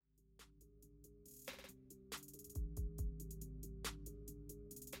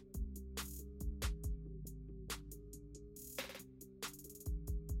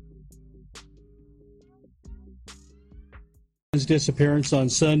disappearance on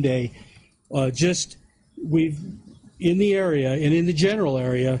Sunday. We've in the area and in the general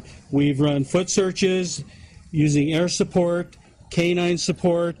area, we've run foot searches using air support, canine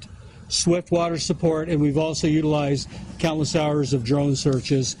support, swift water support, and we've also utilized countless hours of drone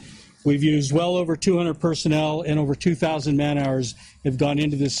searches. We've used well over 200 personnel and over 2,000 man-hours have gone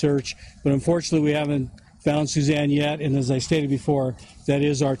into this search, but unfortunately we haven't found Suzanne yet, and as I stated before, that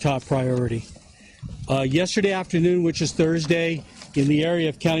is our top priority. Yesterday afternoon, which is Thursday, in the area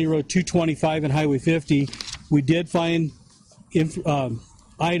of County Road 225 and Highway 50, we did find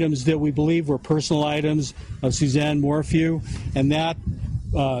items that we believe were personal items of Suzanne Morphew, and that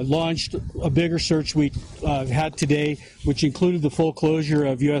launched a bigger search we had today, which included the full closure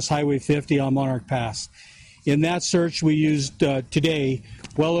of U.S. Highway 50 on Monarch Pass. In that search, we used today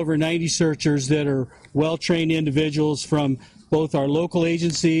well over 90 searchers that are well-trained individuals from both our local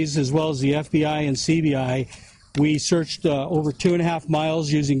agencies as well as the FBI and CBI. We searched over 2.5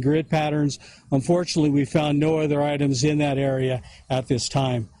 miles using grid patterns. Unfortunately, we found no other items in that area at this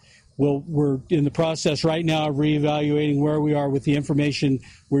time. We're in the process right now of reevaluating where we are with the information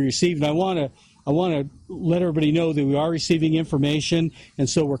we received. And I want to let everybody know that we are receiving information, and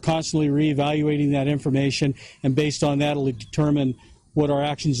so we're constantly reevaluating that information, and based on that, it'll determine what our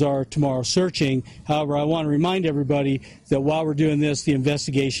actions are tomorrow searching. However, I want to remind everybody that while we're doing this, the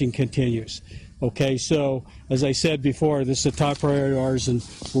investigation continues. Okay, so as I said before, this is a top priority of ours, and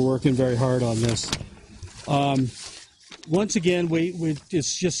we're working very hard on this. Once again,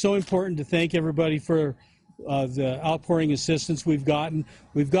 it's just so important to thank everybody for the outpouring assistance we've gotten.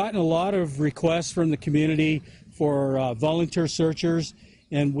 We've gotten a lot of requests from the community for volunteer searchers,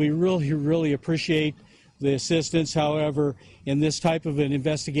 and we really appreciate the assistance. However, in this type of an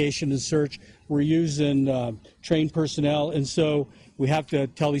investigation and search, we're using trained personnel, and so we have to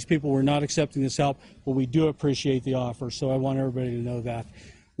tell these people we're not accepting this help, but we do appreciate the offer, so I want everybody to know that.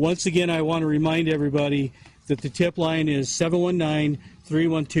 Once again, I want to remind everybody that the tip line is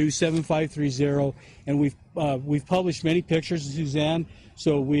 719-312-7530, and we've published many pictures of Suzanne,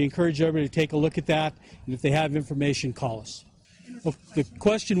 so we encourage everybody to take a look at that, and if they have information, call us. Well, the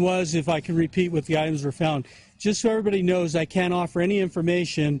question was if I can repeat what the items were found. Just so everybody knows, I can't offer any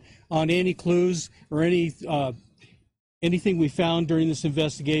information on any clues or anything we found during this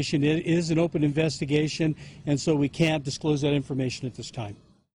investigation. It is an open investigation, and so we can't disclose that information at this time.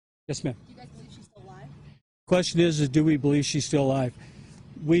 Yes, ma'am. Do you guys believe she's still alive? Question is do we believe she's still alive?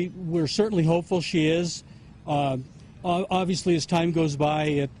 We're certainly hopeful she is. Obviously, as time goes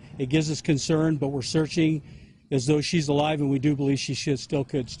by, it gives us concern, but we're searching as though she's alive, and we do believe she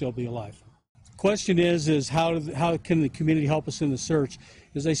could still be alive. Question is how can the community help us in the search?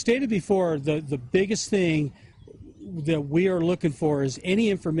 As I stated before, the biggest thing that we are looking for is any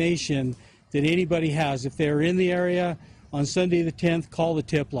information that anybody has. If they're in the area on Sunday the 10th, call the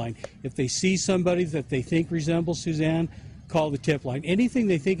tip line. If they see somebody that they think resembles Suzanne, call the tip line. Anything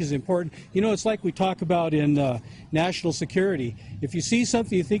they think is important. You know, it's like we talk about in national security. If you see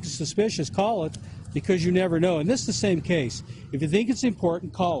something you think is suspicious, call it, because you never know. And this is the same case. If you think it's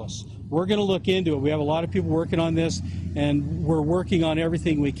important, call us. We're going to look into it. We have a lot of people working on this, and we're working on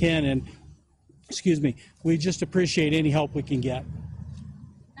everything we can. And, we just appreciate any help we can get.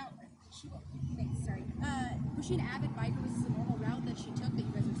 Now, was she an avid biker? Was this a normal route that she took that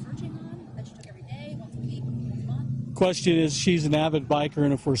you guys are searching on, that she took every day, once a week, once a month? Question is, she's an avid biker,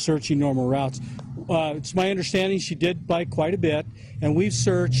 and if we're searching normal routes. It's my understanding she did bike quite a bit, and we've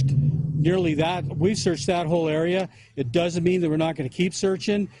searched that whole area. It doesn't mean that we're not going to keep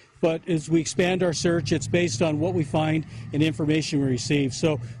searching, but as we expand our search, it's based on what we find and information we receive.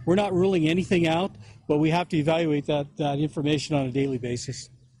 So we're not ruling anything out, but we have to evaluate that information on a daily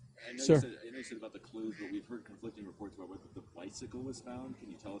basis. I know you said about the clues, but we've heard conflicting reports about whether the bicycle was found. Can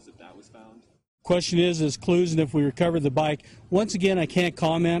you tell us if that was found? Question is clues, and if we recovered the bike. Once again, I can't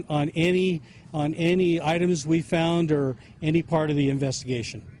comment on any items we found or any part of the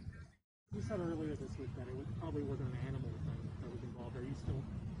investigation. You said earlier this week that it probably wasn't an animal that was involved. Are you still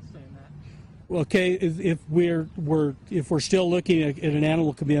saying that? Okay, if we're still looking at an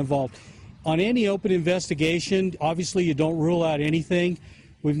animal could be involved. On any open investigation, obviously you don't rule out anything.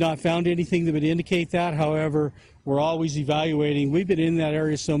 We've not found anything that would indicate that. However, we're always evaluating. We've been in that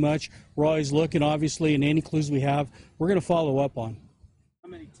area so much. We're always looking, obviously, and any clues we have, we're going to follow up on. How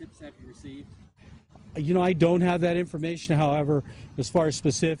many tips have you received? You know, I don't have that information. However, as far as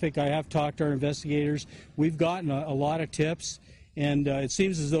specific, I have talked to our investigators. We've gotten a lot of tips, and it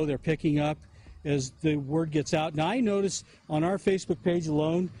seems as though they're picking up as the word gets out. Now, I noticed on our Facebook page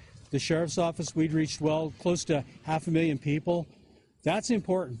alone, the Sheriff's Office, we'd reached close to 500,000 people That's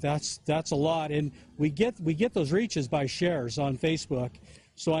important. That's a lot, and we get those reaches by shares on Facebook.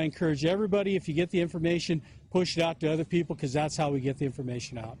 So I encourage everybody, if you get the information, push it out to other people, because that's how we get the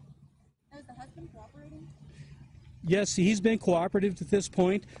information out. Is the husband cooperating? Yes, he's been cooperative at this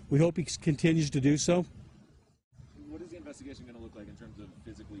point. We hope he continues to do so. What is the investigation going to look like in terms of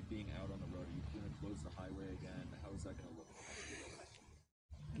physically being out on the road? Are you going to close the highway again? How is that going to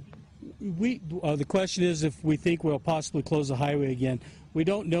look? The question is if we think we'll possibly close the highway again. We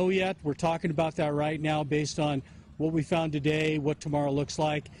don't know yet. We're talking about that right now based on what we found today, what tomorrow looks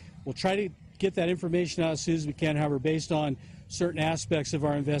like. We'll try to get that information out as soon as we can. However, based on certain aspects of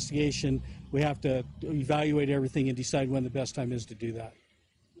our investigation, we have to evaluate everything and decide when the best time is to do that.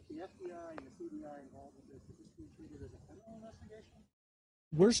 With the FBI and the CBI involved with this, is this being treated as a federal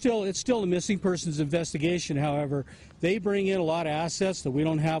investigation? It's still a missing persons investigation. However, they bring in a lot of assets that we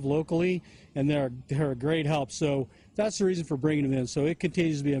don't have locally, and they're a great help. So that's the reason for bringing them in. So it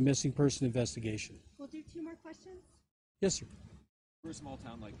continues to be a missing person investigation. We'll do 2 more questions. Yes, sir. For a small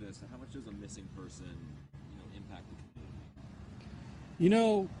town like this, how much does a missing person, impact the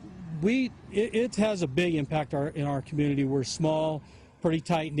community? It has a big impact in our community. We're small, pretty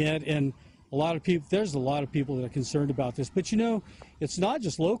tight knit, and there's a lot of people that are concerned about this. But it's not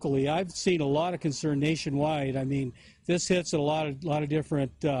just locally. I've seen a lot of concern nationwide. I mean, this hits a lot of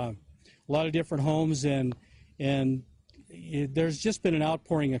different homes, and there's just been an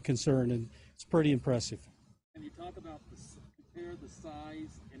outpouring of concern, and it's pretty impressive. Can you talk about compare the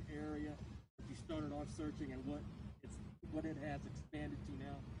size and area that you started off searching and what it has expanded to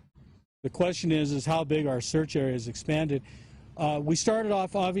now? The question is how big our search area has expanded. We started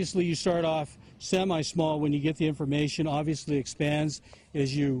off, obviously you start off semi-small when you get the information. Obviously expands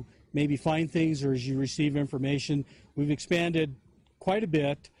as you maybe find things or as you receive information. We've expanded quite a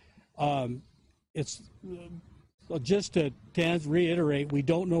bit. It's just to reiterate, we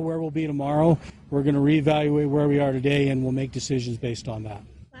don't know where we'll be tomorrow. We're going to reevaluate where we are today, and we'll make decisions based on that.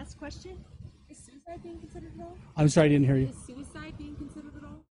 Last question. Is suicide being considered at all? I'm sorry, I didn't hear you. Is suicide being considered at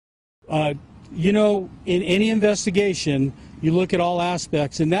all? In any investigation, you look at all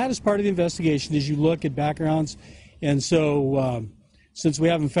aspects, and that is part of the investigation, is you look at backgrounds. And so since we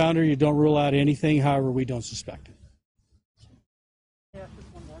haven't found her, you don't rule out anything. However, we don't suspect it. Yeah,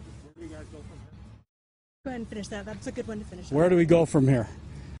 just one more. Where do you guys go from here? Go ahead and finish that. That's a good one to finish. Where do we go from here?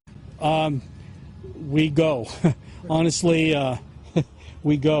 We go. Honestly,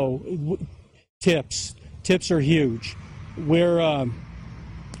 we go. Tips are huge.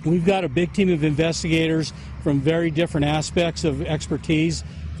 We've got a big team of investigators from very different aspects of expertise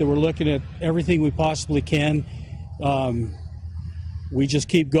that we're looking at everything we possibly can. We just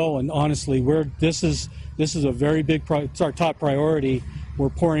keep going. Honestly, this is a very big. It's our top priority. We're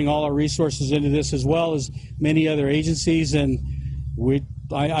pouring all our resources into this, as well as many other agencies, and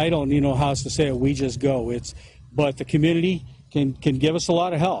I don't know how else to say it. We just go. But the community can give us a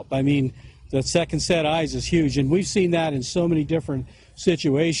lot of help. I mean, the second set of eyes is huge, and we've seen that in so many different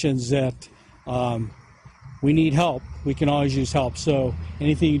situations that we need help. We can always use help. So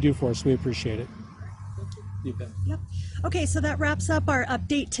anything you do for us, we appreciate it. You bet. Yep. Okay, so that wraps up our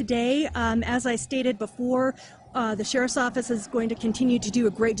update today. As I stated before, the Sheriff's Office is going to continue to do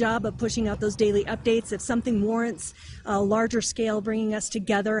a great job of pushing out those daily updates. If something warrants a larger scale, bringing us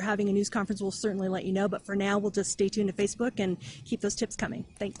together, having a news conference, we'll certainly let you know. But for now, we'll just stay tuned to Facebook and keep those tips coming.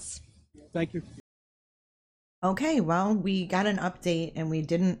 Thanks. Thank you. Okay, well, we got an update and we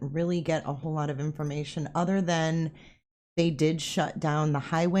didn't really get a whole lot of information other than they did shut down the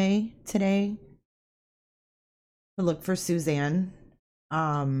highway today to look for Suzanne.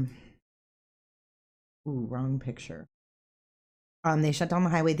 Ooh, wrong picture. They shut down the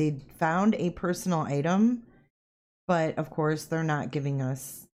highway. They found a personal item, but of course they're not giving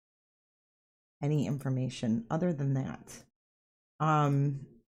us any information other than that.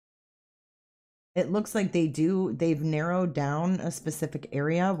 It looks like they've narrowed down a specific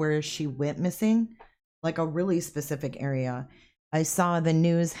area where she went missing, like a really specific area. I saw the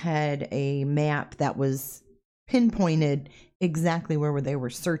news had a map that was pinpointed exactly where they were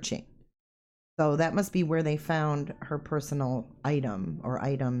searching. So that must be where they found her personal item or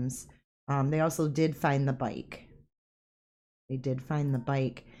items. They also did find the bike.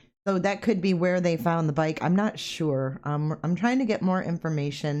 So that could be where they found the bike. I'm not sure. I'm trying to get more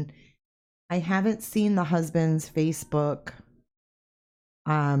information. I haven't seen the husband's Facebook.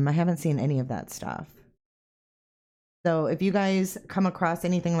 I haven't seen any of that stuff. So if you guys come across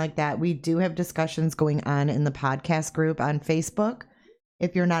anything like that, we do have discussions going on in the podcast group on Facebook.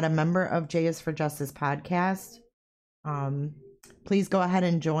 If you're not a member of J is for Justice podcast, please go ahead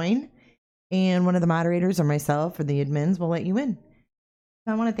and join. And one of the moderators or myself or the admins will let you in.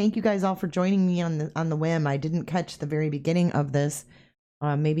 I want to thank you guys all for joining me on the whim. I didn't catch the very beginning of this.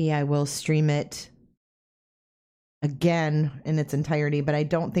 Maybe I will stream it again in its entirety, but I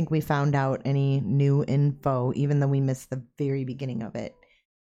don't think we found out any new info, even though we missed the very beginning of it.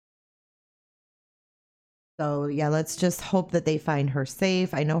 So yeah, let's just hope that they find her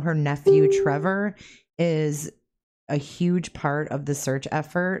safe. I know her nephew Trevor is a huge part of the search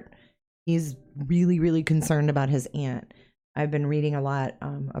effort. He's really, really concerned about his aunt. I've been reading a lot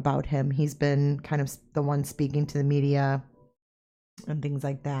about him. He's been kind of the one speaking to the media and things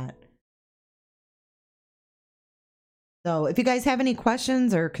like that. So if you guys have any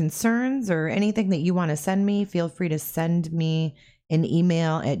questions or concerns or anything that you want to send me, feel free to send me an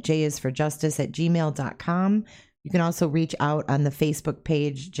email at jisforjustice@gmail.com. You can also reach out on the Facebook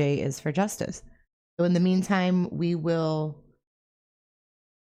page, J is for Justice. So in the meantime, we will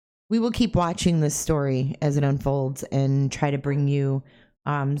keep watching this story as it unfolds and try to bring you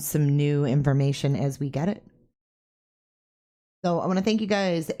some new information as we get it. So I want to thank you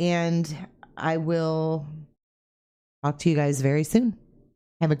guys, and I will talk to you guys very soon.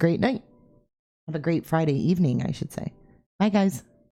 Have a great night. Have a great Friday evening, I should say. Bye, guys.